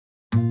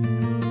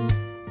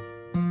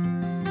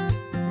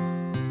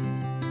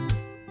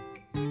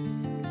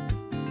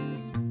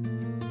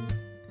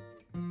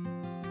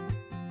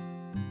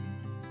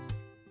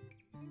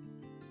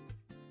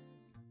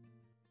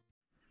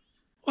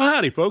Well,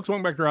 howdy folks,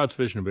 welcome back to Rod's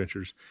Fishing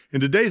Adventures. In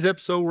today's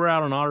episode, we're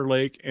out on Otter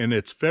Lake and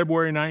it's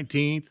February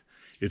 19th.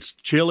 It's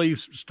chilly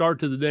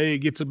start to the day. It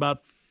gets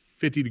about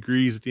 50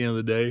 degrees at the end of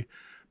the day.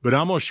 But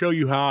I'm gonna show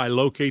you how I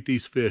locate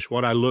these fish,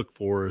 what I look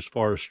for as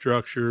far as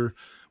structure,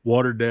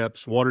 water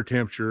depths, water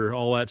temperature,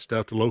 all that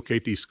stuff to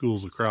locate these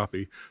schools of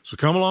crappie. So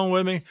come along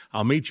with me,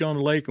 I'll meet you on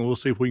the lake and we'll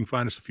see if we can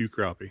find us a few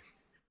crappie.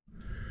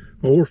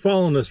 Well, we're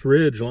following this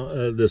ridge,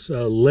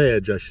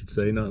 ledge, I should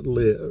say, not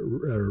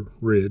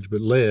ridge,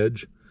 but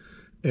ledge.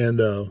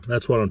 And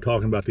that's what I'm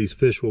talking about. These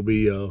fish will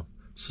be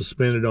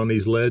suspended on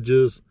these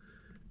ledges.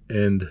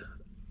 And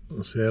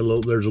let's see,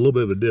 there's a little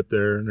bit of a dip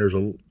there, and there's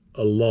a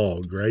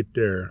log right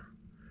there.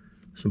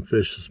 Some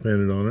fish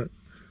suspended on it.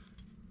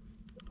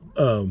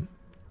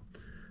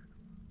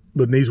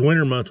 But in these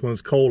winter months when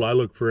it's cold, I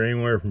look for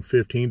anywhere from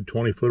 15 to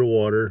 20 foot of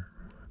water.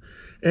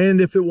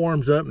 And if it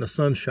warms up and the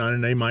sun's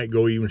shining, they might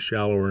go even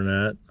shallower than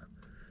that.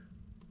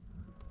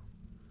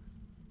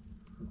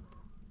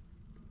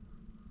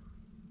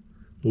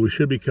 But we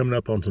should be coming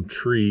up on some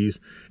trees.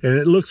 And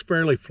it looks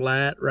fairly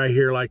flat right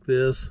here like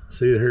this.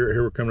 See,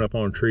 here we're coming up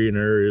on a tree and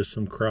there is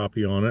some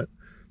crappie on it.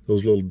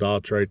 Those little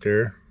dots right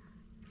there.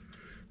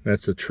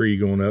 That's a tree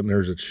going up and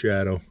there's its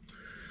shadow.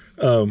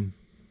 Quite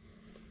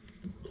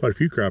a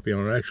few crappie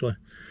on it actually.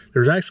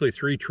 There's actually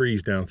 3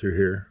 trees down through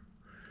here.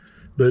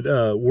 But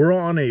we're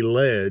on a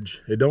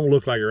ledge. It don't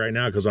look like it right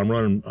now because I'm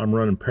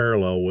running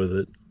parallel with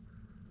it.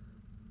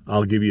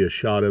 I'll give you a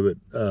shot of it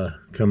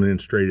coming in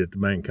straight at the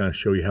bank, kind of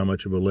show you how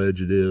much of a ledge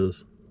it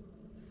is.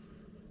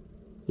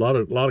 A lot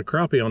of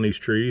crappie on these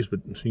trees, but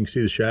so you can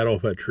see the shadow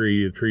of that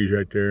tree. The tree's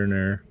right there and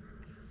there.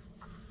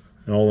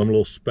 And all them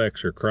little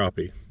specks are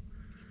crappie.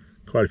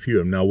 Quite a few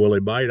of them. Now, will they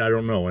bite? I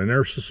don't know. And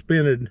they're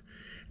suspended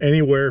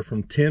anywhere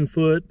from 10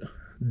 foot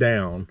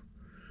down.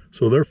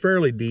 So they're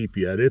fairly deep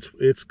yet.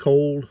 It's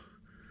cold.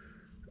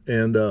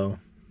 And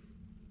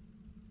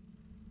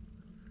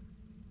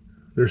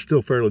they're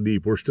still fairly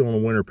deep. We're still in a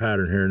winter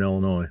pattern here in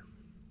Illinois.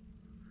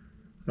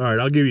 All right,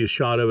 I'll give you a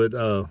shot of it.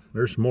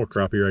 There's some more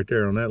crappie right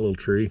there on that little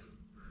tree.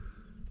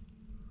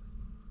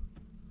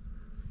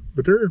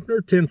 But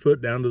they're 10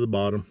 foot down to the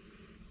bottom.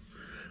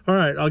 All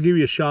right, I'll give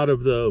you a shot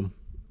of the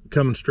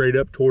coming straight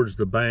up towards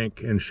the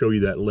bank and show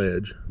you that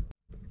ledge.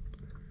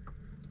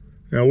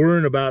 Now we're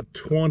in about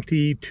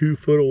 22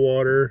 foot of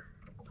water.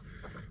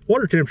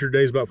 Water temperature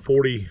today is about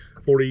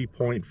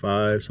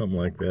 40.5, something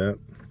like that.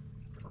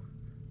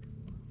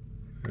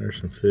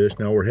 There's some fish.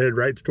 Now we're headed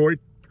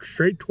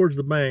straight towards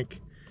the bank,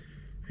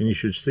 and you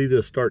should see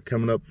this start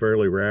coming up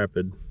fairly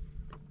rapid.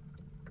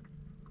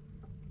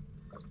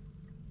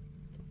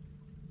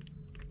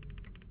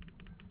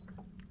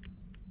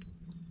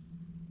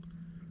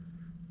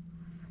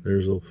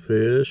 There's a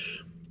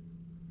fish.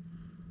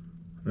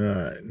 All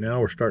right, now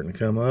we're starting to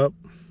come up.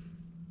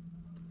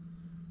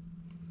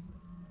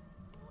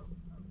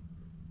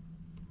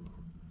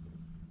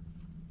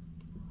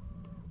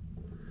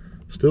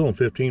 Still in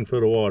 15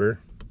 foot of water.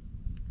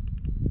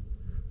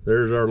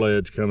 There's our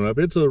ledge coming up.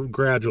 It's a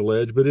gradual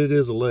ledge, but it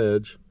is a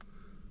ledge.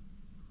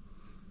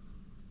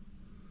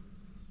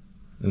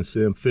 And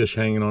see them fish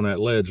hanging on that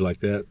ledge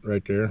like that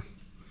right there.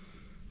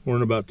 We're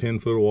in about 10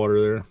 foot of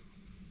water there.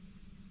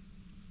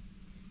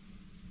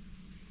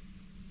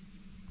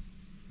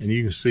 And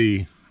you can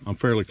see I'm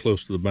fairly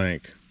close to the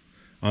bank.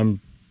 I'm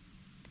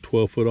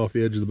 12 foot off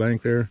the edge of the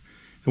bank there.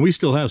 And we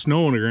still have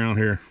snow on the ground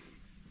here.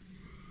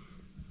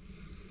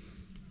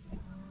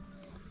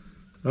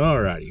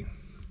 Alrighty.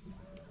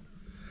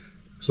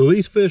 So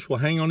these fish will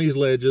hang on these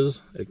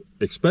ledges,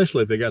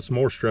 especially if they got some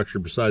more structure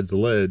besides the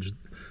ledge.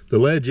 The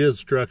ledge is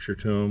structure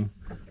to them,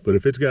 but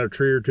if it's got a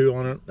tree or two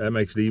on it, that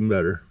makes it even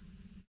better.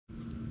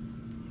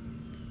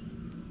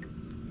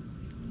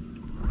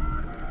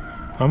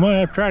 I might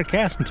have to try to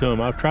cast them to them.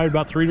 I've tried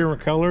about 3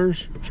 different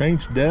colors,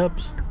 changed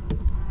depths.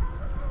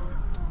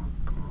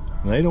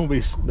 And they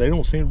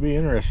don't seem to be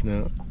interested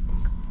in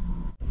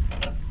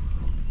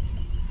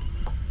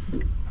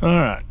it. All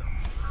right.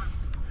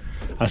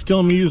 I still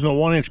am using a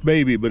 1-inch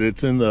baby, but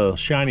it's in the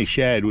shiny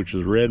shad, which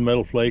is red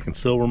metal flake and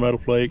silver metal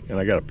flake, and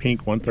I got a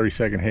pink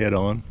 1/32 head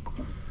on.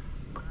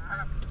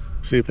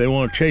 See if they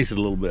want to chase it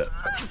a little bit.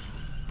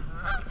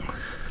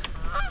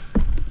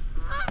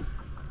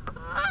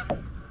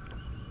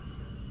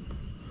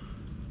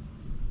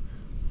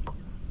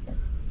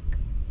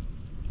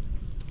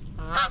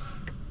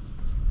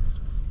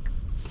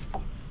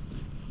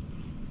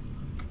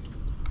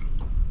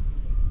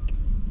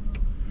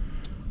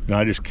 And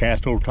I just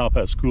cast over top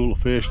of that school of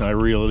fish and I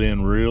reel it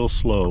in real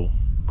slow.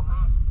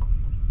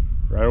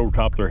 Right over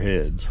top of their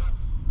heads.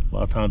 A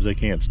lot of times they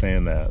can't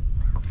stand that.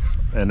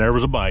 And there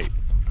was a bite.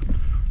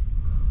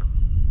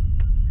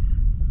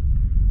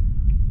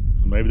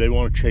 So maybe they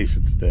want to chase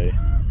it today.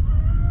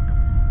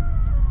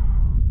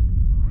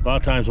 A lot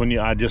of times when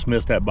I just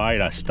missed that bite,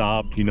 I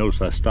stopped. You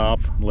notice I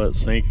stopped and let it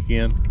sink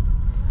again.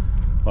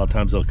 A lot of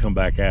times they'll come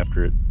back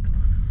after it.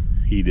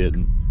 He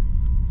didn't.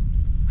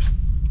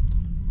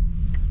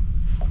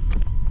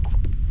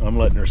 I'm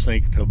letting her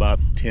sink to about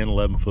 10,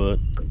 11 foot.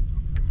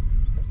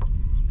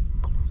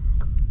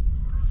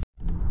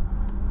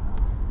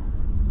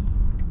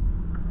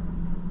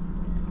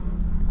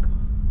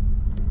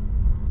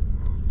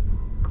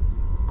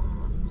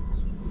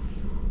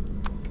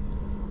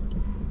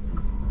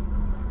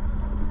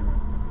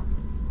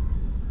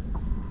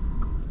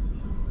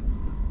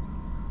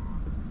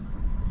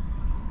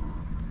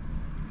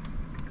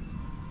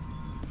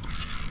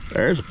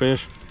 There's a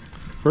fish.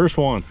 First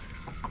one.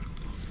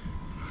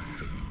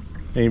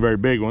 Ain't a very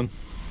big one.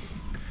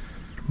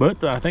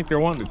 But I think they're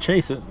wanting to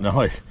chase it.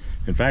 No,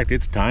 in fact,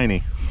 it's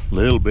tiny.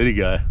 Little bitty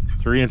guy.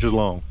 3 inches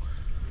long.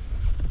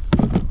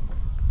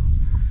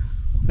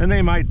 And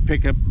they might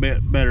pick up a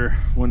bit better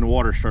when the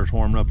water starts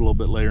warming up a little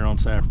bit later on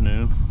this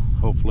afternoon.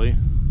 Hopefully.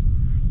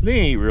 They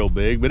ain't real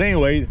big. But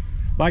anyway,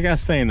 like I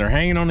was saying, they're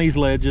hanging on these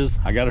ledges.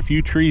 I got a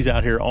few trees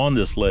out here on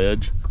this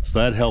ledge, so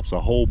that helps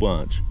a whole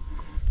bunch.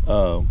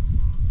 And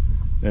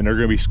they're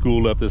going to be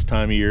schooled up this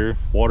time of year.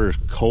 Water is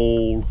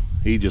cold.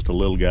 He's just a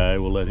little guy.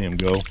 We'll let him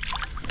go.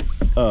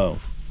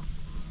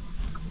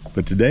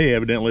 But today,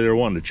 evidently, they're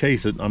wanting to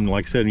chase it. I'm,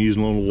 like I said, I'm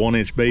using little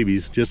 1-inch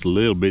babies. Just a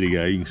little bitty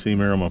guy. You can see him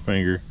here on my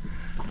finger.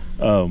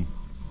 But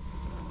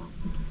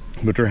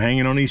they're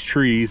hanging on these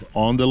trees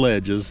on the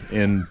ledges,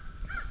 and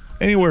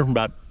anywhere from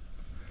about,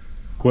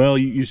 well,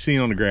 you've seen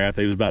on the graph,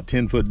 they was about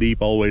 10 foot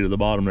deep all the way to the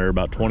bottom there,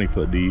 about 20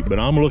 foot deep. But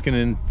I'm looking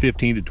in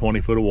 15 to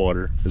 20 foot of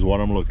water is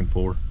what I'm looking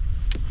for.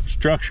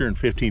 Structure in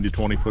 15 to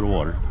 20 foot of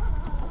water.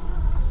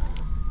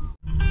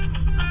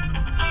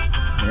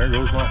 There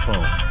goes my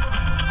phone.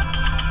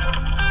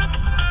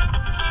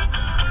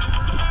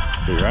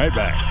 Be right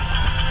back.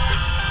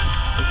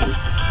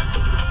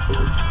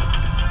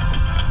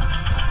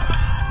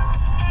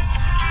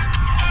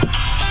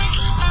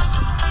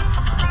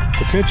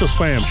 Potential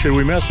spam. Should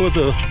we mess with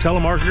the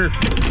telemarketer?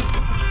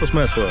 Let's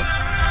mess with it.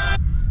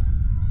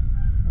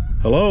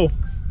 Hello?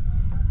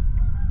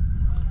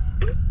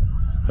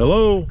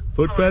 Hello?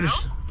 Foot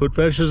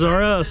fetishes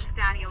are us.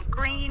 Daniel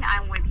Green.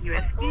 I'm with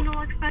U.S.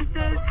 Funeral Expenses.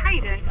 How are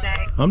you doing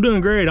today? I'm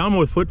doing great. I'm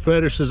with Foot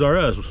Fetishes are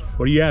us.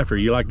 What are you after?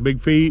 You like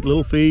big feet,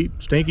 little feet,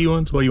 stinky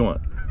ones? What do you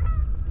want?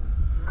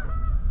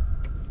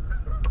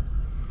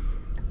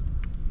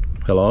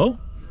 Hello?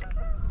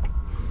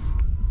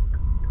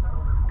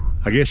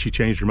 I guess you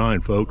changed your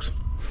mind, folks.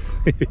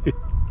 There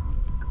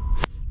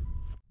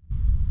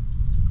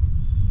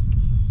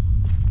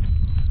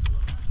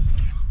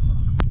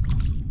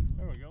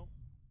we go.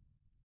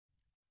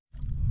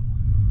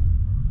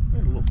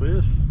 There's a little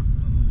fish.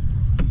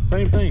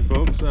 Same thing,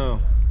 folks.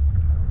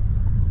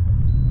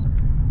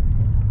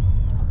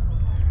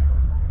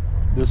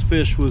 This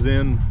fish was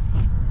in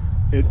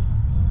it.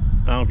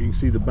 I don't know if you can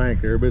see the bank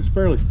there, but it's a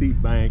fairly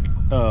steep bank.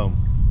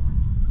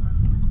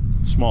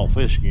 Small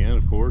fish again,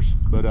 of course,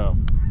 but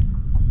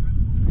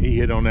he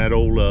hit on that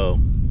old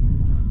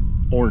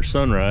orange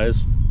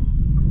sunrise.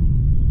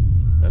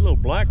 That little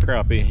black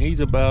crappie,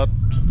 he's about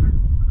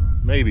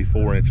maybe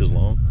 4 inches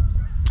long.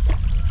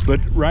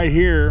 But right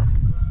here,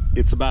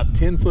 it's about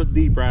 10 foot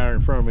deep right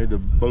in front of me. The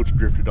boat's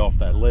drifted off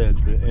that ledge,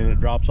 and it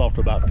drops off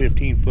to about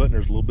 15 foot, and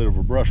there's a little bit of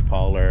a brush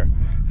pile there.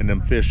 And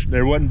them fish,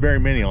 there wasn't very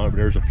many on it, but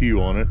there's a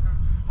few on it.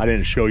 I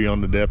didn't show you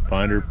on the depth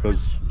finder because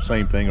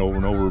same thing over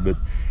and over. But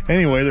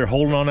anyway, they're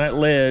holding on that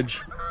ledge,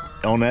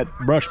 on that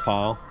brush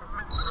pile.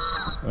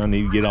 I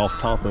need to get off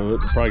top of it.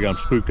 Probably got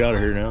them spooked out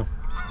of here now.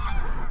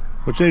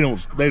 Which they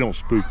don't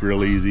spook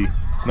real easy.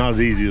 Not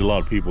as easy as a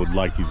lot of people would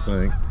like you to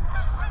think.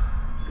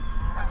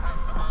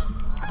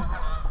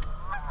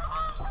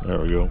 There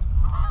we go.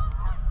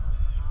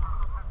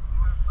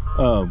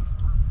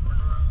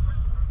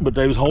 But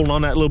they was holding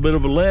on that little bit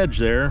of a ledge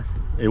there.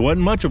 It wasn't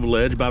much of a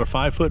ledge, about a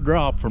 5 foot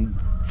drop from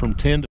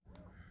 10 to...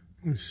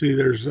 You see,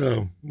 there's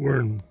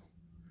we're in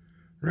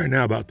right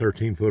now about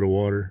 13 foot of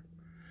water.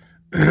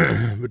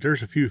 But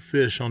there's a few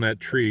fish on that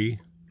tree.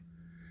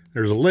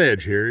 There's a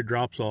ledge here, it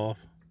drops off.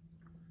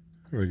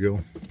 There we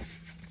go.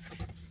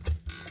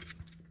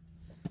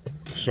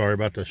 Sorry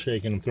about the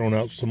shaking. I'm throwing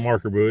out some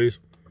marker buoys.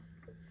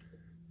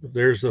 But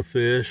there's the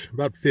fish,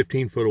 about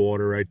 15 foot of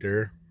water right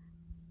there.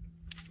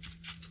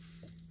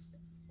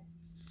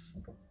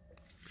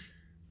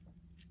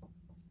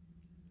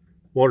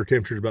 Water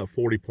temperature is about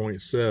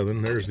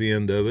 40.7. There's the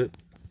end of it.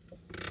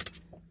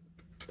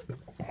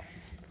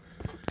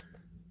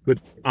 But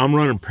I'm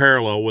running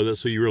parallel with it,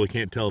 so you really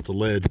can't tell it's a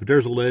ledge. But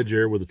there's a ledge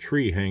there with a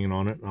tree hanging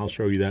on it. I'll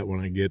show you that when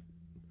I get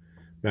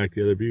back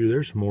to the other view.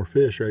 There's some more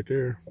fish right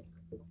there.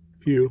 A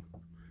few.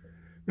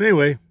 But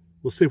anyway,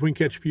 we'll see if we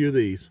can catch a few of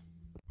these.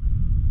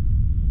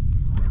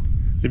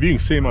 If you can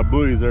see my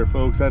buoys there,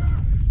 folks,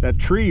 that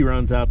tree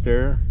runs out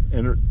there,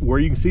 and where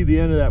you can see the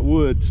end of that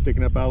wood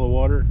sticking up out of the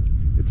water,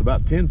 it's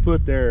about 10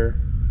 foot there,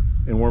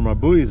 and where my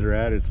buoys are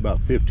at, it's about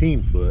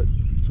 15 foot.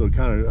 So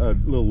kind of a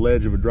little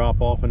ledge of a drop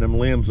off, and them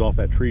limbs off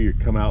that tree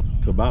come out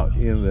to about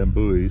the end of them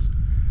buoys.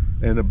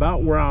 And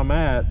about where I'm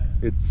at,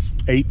 it's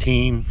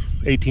 18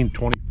 to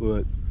 20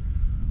 foot.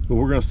 But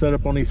we're gonna set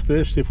up on these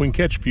fish, see if we can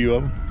catch a few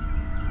of them.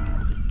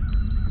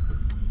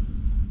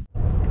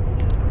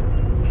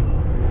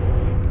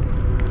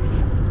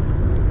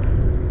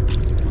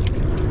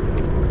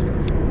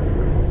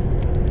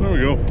 There we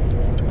go.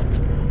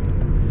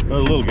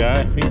 Another little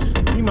guy.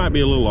 He might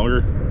be a little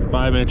longer,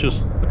 5 inches.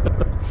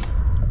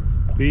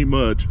 Ain't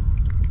much.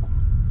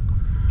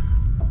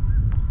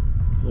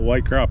 Little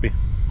white crappie.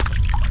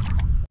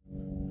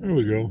 There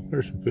we go.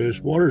 There's some fish.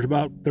 Water's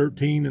about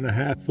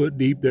 13.5 foot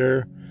deep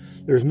there.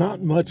 There's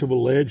not much of a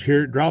ledge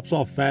here. It drops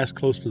off fast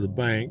close to the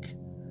bank.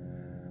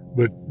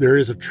 But there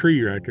is a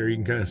tree right there. You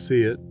can kind of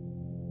see it.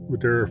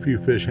 But there are a few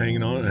fish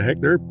hanging on it. And heck,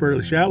 they're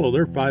fairly shallow.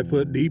 They're 5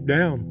 foot deep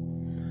down.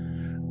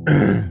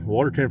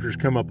 Water temperatures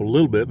come up a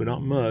little bit, but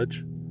not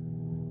much.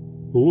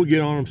 But we'll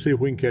get on them, see if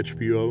we can catch a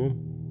few of them.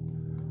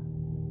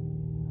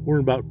 We're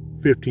in about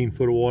 15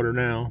 foot of water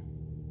now.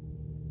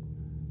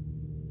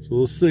 So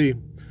let's see.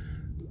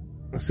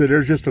 I said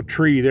there's just a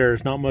tree there.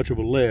 It's not much of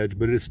a ledge,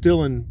 but it's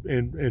still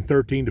in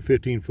 13 to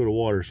 15 foot of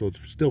water, so it's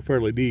still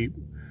fairly deep.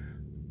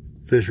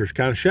 Fish are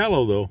kind of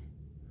shallow though.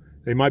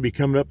 They might be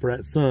coming up for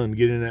that sun,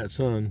 get in that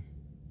sun.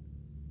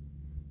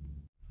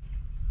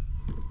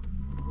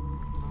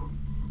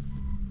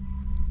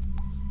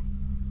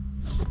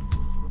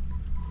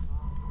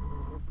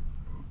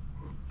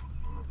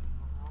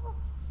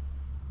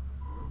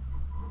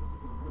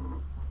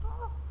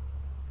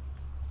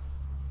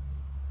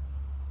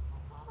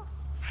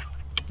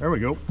 There we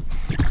go.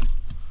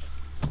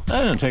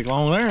 That didn't take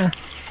long there.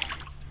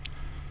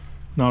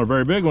 Not a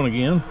very big one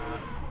again.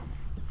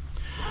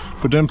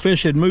 But them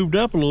fish had moved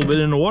up a little bit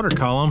in the water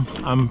column.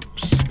 I'm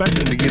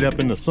suspecting to get up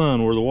in the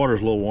sun where the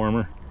water's a little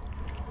warmer.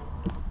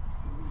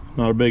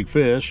 Not a big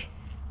fish.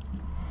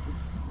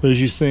 But as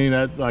you've seen,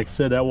 that, like I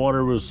said, that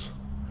water was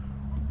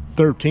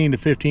 13 to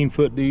 15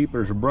 foot deep.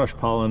 There's a brush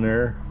pile in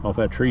there off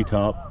that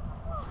treetop,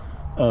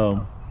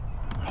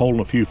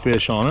 holding a few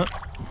fish on it.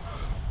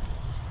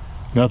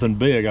 Nothing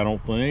big, I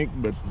don't think,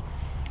 but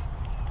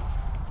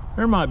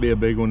there might be a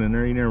big one in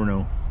there. You never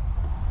know.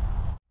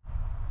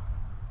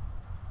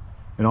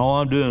 And all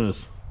I'm doing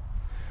is,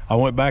 I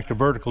went back to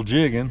vertical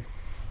jigging.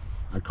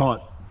 I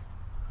caught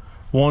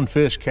one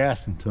fish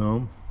casting to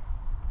them,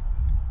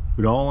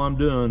 but all I'm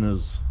doing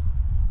is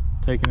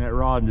taking that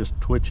rod and just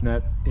twitching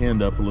that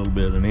end up a little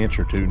bit, an inch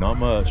or two, not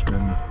much, and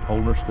then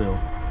holding her still.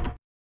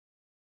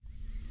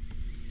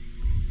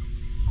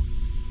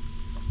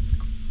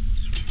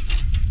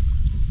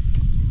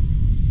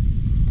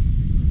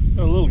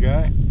 A little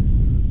guy.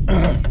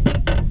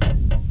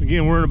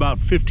 Again, we're in about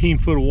 15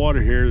 foot of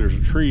water here. There's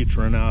a tree that's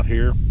run out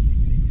here.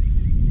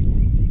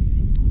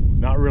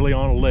 Not really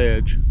on a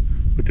ledge,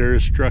 but there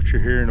is structure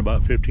here in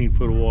about 15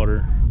 foot of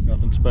water.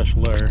 Nothing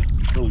special there.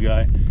 Little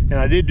guy. And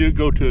I did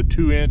go to a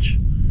 2-inch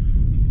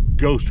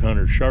ghost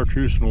hunter,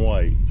 chartreuse and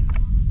white.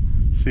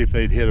 See if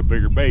they'd hit a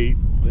bigger bait,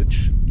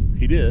 which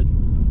he did.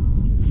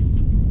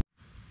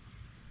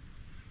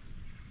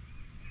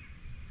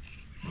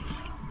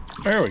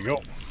 There we go.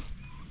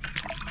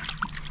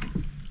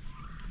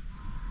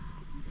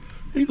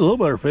 He's a little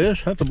better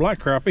fish. That's a black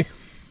crappie.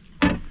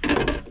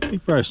 He's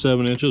probably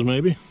 7 inches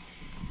maybe.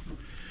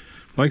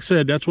 Like I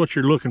said, that's what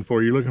you're looking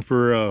for. You're looking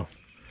for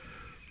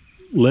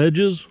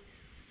ledges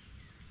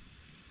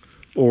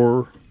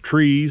or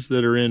trees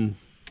that are in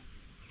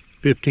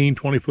 15,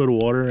 20 foot of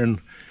water.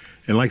 And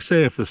like I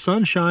said, if the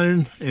sun's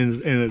shining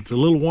and it's a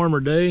little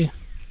warmer day,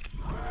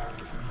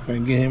 if I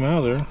can get him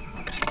out of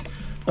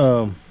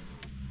there,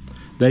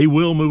 they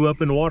will move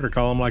up in the water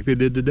column like they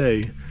did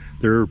today.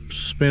 They're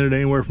spinning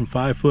anywhere from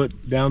 5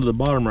 foot down to the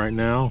bottom right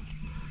now,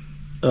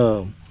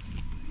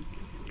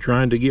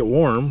 trying to get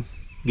warm,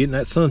 getting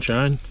that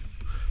sunshine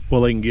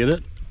while they can get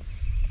it.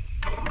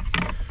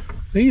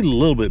 They eat a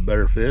little bit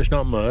better fish,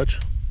 not much.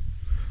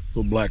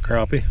 Little black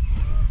crappie.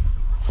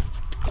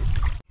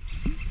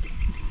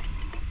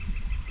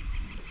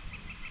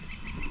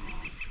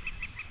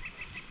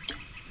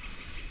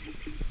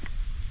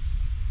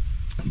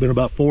 Been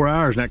about 4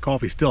 hours and that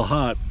coffee's still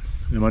hot.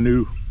 And my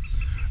new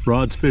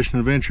Rod's Fishing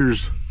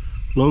Adventures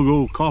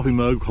logo coffee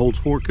mug holds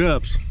 4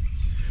 cups.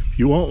 If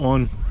you want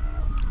one,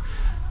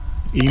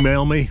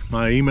 email me.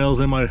 My email's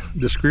in my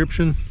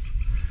description.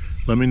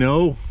 Let me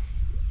know.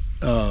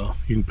 You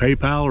can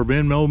PayPal or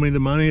Venmo me the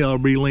money. There'll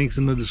be links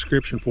in the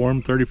description for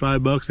them.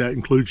 35 bucks. That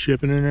includes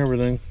shipping and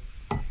everything.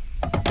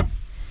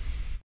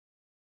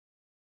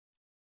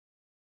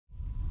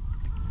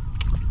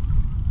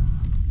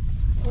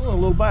 Oh, a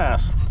little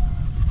bass.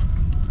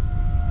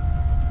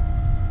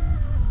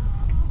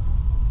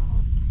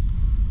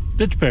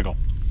 Ditch pickle.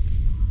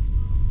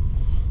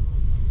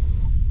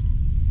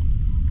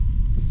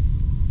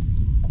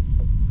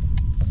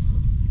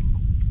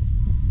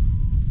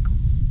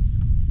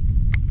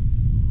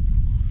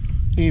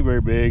 Ain't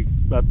very big,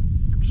 about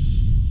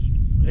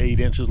 8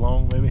 inches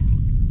long maybe.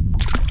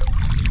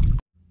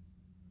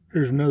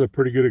 Here's another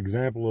pretty good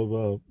example of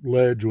a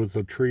ledge with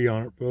a tree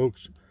on it,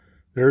 folks.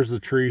 There's the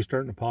tree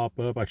starting to pop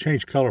up. I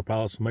changed color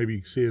palette so maybe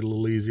you can see it a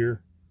little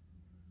easier.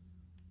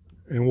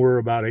 And we're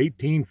about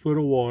 18 foot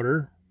of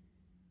water.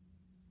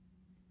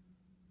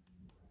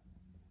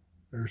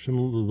 There's some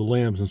of the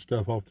limbs and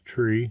stuff off the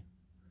tree.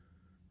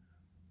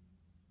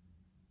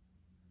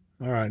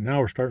 All right, now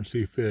we're starting to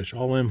see fish.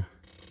 All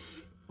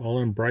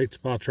them bright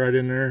spots right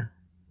in there,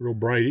 real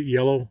bright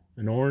yellow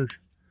and orange.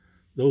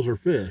 Those are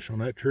fish on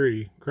that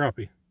tree,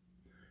 crappie.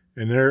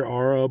 And there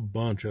are a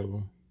bunch of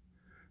them.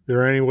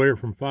 They're anywhere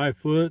from 5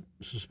 foot,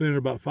 suspended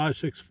about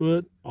 5-6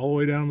 foot, all the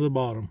way down to the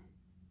bottom.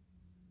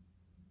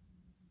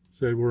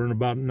 Said we're in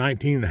about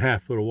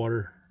 19.5 foot of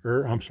water,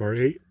 or I'm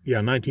sorry,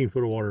 19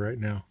 foot of water right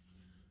now.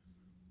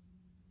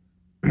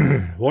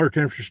 Water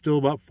temperature's still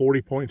about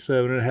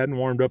 40.7. It hadn't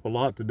warmed up a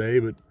lot today,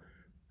 but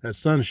that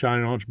sun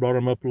shining on it's brought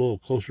them up a little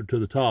closer to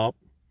the top.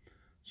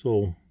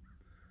 So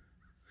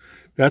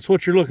that's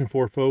what you're looking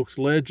for, folks.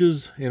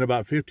 Ledges in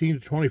about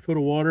 15 to 20 foot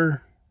of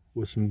water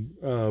with some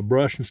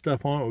brush and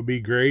stuff on it would be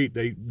great.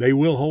 They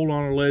will hold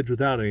on a ledge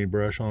without any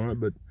brush on it,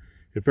 but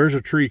if there's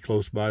a tree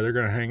close by, they're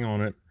going to hang on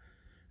it,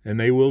 and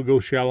they will go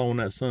shallow when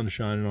that sun's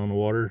shining on the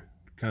water,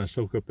 kind of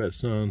soak up that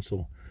sun.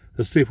 So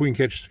let's see if we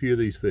can catch a few of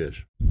these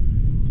fish.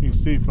 You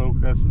can see, folks,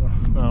 that's, I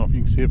don't know if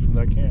you can see it from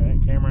that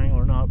camera angle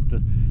or not, but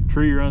the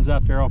tree runs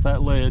out there off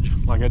that ledge,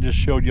 like I just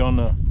showed you on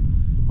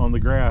the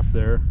graph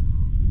there.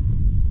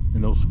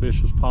 And those fish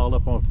was piled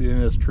up on the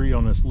end of this tree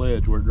on this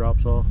ledge where it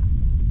drops off.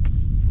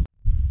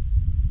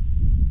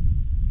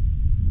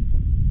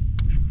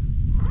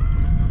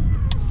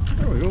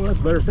 There we go, that's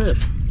a better fish.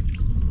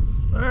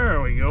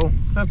 There we go.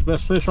 That's the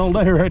best fish all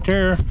day right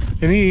there.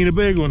 And he ain't a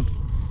big one.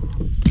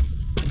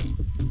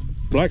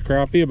 Black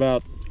crappie,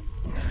 about,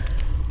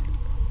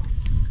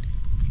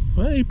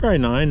 well, he's probably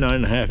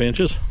 9.5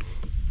 inches.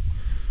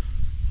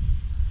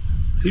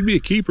 He'd be a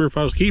keeper if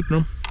I was keeping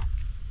him.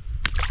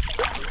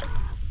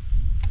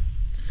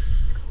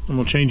 I'm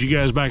gonna change you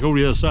guys back over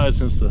to the other side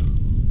since the,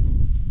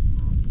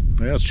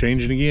 well, it's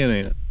changing again,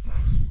 ain't it?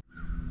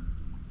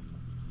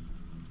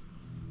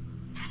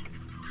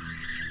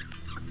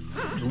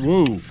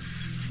 Whoa.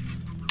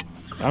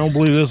 I don't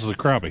believe this is a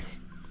crappie.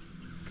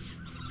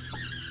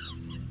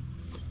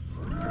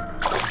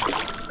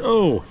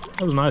 Oh,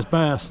 that was a nice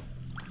bass.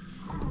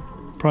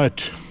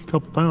 Probably a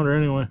couple pounder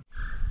anyway.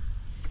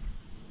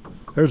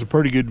 There's a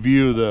pretty good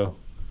view of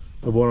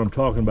what I'm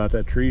talking about.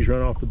 That tree's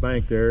run off the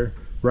bank there.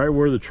 Right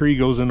where the tree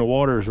goes in the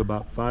water is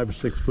about 5 or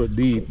 6 foot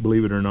deep,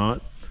 believe it or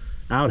not.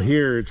 Out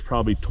here, it's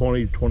probably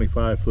 20,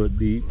 25 foot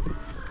deep.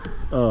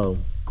 But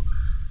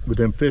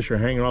them fish are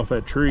hanging off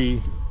that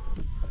tree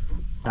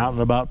out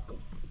in about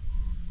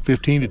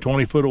 15 to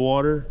 20 foot of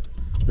water.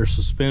 They're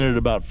suspended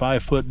about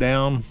 5 foot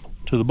down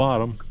to the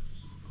bottom.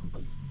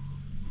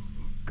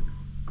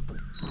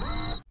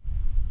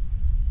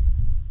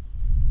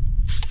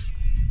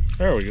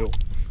 There we go.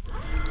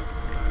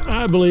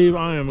 I believe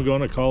I am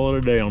going to call it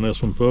a day on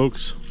this one,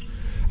 folks.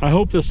 I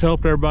hope this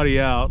helped everybody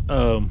out.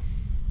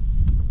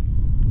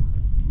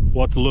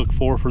 What to look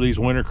for these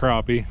winter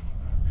crappie.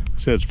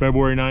 It says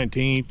February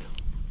 19th.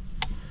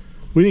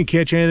 We didn't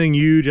catch anything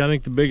huge. I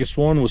think the biggest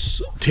one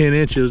was 10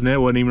 inches, and that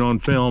wasn't even on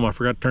film. I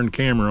forgot to turn the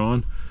camera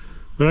on.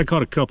 But I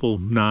caught a couple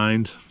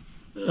 9s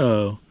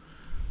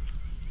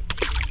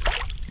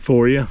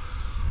for you.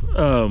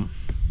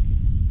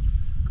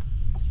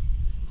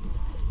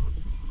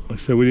 Like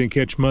I said, we didn't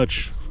catch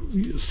much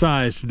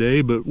size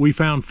today, but we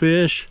found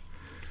fish.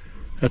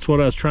 That's what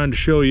I was trying to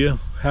show you,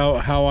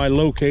 how I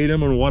locate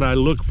them and what I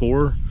look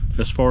for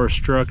as far as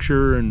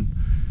structure and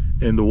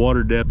the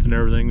water depth and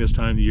everything this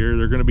time of the year.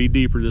 They're going to be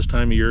deeper this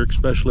time of year,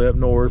 especially up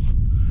north.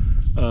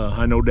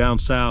 I know down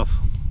south,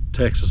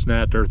 Texas and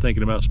that, they're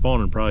thinking about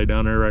spawning probably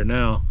down there right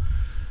now.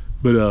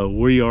 But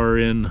we are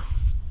in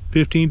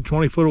 15 to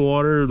 20 foot of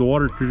water. The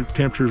water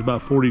temperature is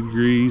about 40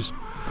 degrees.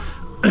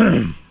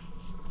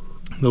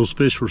 Those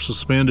fish were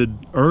suspended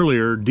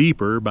earlier,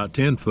 deeper, about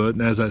 10 foot,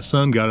 and as that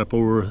sun got up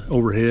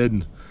overhead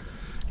and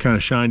kind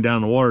of shined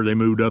down the water, they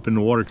moved up in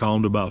the water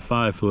column to about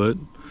 5 foot.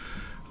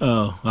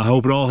 I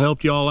hope it all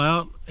helped y'all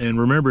out, and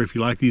remember, if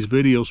you like these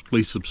videos,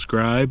 please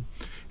subscribe,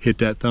 hit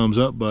that thumbs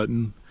up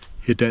button,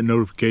 hit that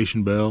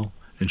notification bell,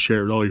 and share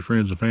it with all your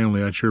friends and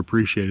family. I'd sure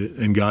appreciate it,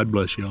 and God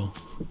bless y'all.